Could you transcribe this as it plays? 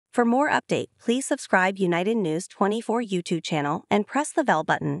For more update, please subscribe United News 24 YouTube channel and press the bell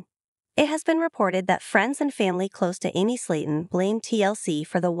button. It has been reported that friends and family close to Amy Slaton blame TLC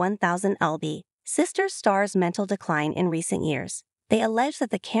for the 1000 Sisters star's mental decline in recent years. They allege that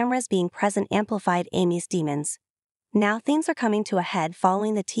the cameras being present amplified Amy's demons. Now things are coming to a head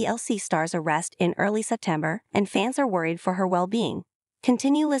following the TLC star's arrest in early September, and fans are worried for her well-being.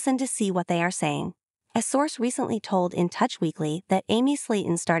 Continue listen to see what they are saying. A source recently told In Touch Weekly that Amy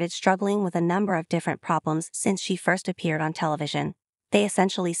Slaton started struggling with a number of different problems since she first appeared on television. They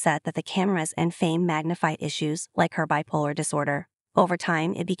essentially said that the cameras and fame magnified issues like her bipolar disorder. Over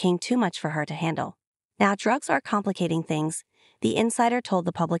time, it became too much for her to handle. Now drugs are complicating things, the insider told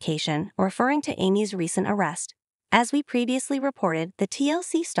the publication, referring to Amy's recent arrest. As we previously reported, the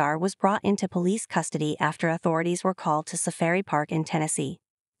TLC star was brought into police custody after authorities were called to Safari Park in Tennessee.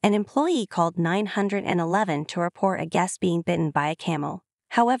 An employee called 911 to report a guest being bitten by a camel.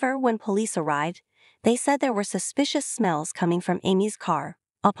 However, when police arrived, they said there were suspicious smells coming from Amy's car.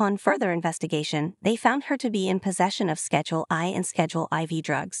 Upon further investigation, they found her to be in possession of Schedule I and Schedule IV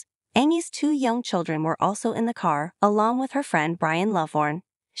drugs. Amy's 2 young children were also in the car, along with her friend Brian Loveborn.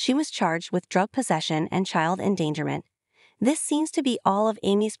 She was charged with drug possession and child endangerment. This seems to be all of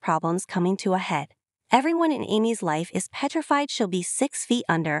Amy's problems coming to a head. Everyone in Amy's life is petrified she'll be 6 feet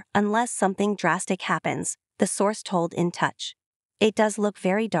under unless something drastic happens, the source told In Touch. It does look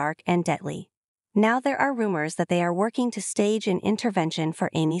very dark and deadly. Now there are rumors that they are working to stage an intervention for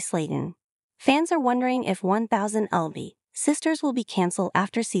Amy Slaton. Fans are wondering if 1000 Sisters will be canceled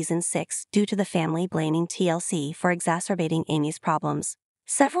after season 6 due to the family blaming TLC for exacerbating Amy's problems.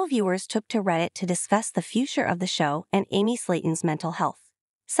 Several viewers took to Reddit to discuss the future of the show and Amy Slaton's mental health.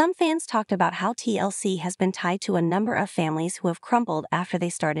 Some fans talked about how TLC has been tied to a number of families who have crumbled after they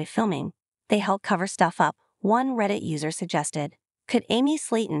started filming. They help cover stuff up, one Reddit user suggested. Could Amy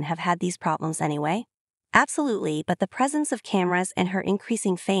Slaton have had these problems anyway? Absolutely, but the presence of cameras and her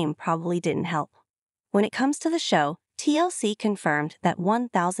increasing fame probably didn't help. When it comes to the show, TLC confirmed that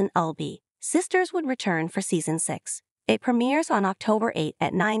 1000 Sisters would return for season 6. It premieres on October 8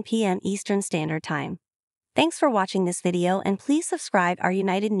 at 9 p.m. Eastern Standard Time. Thanks for watching this video, and please subscribe our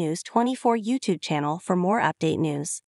United News 24 YouTube channel for more update news.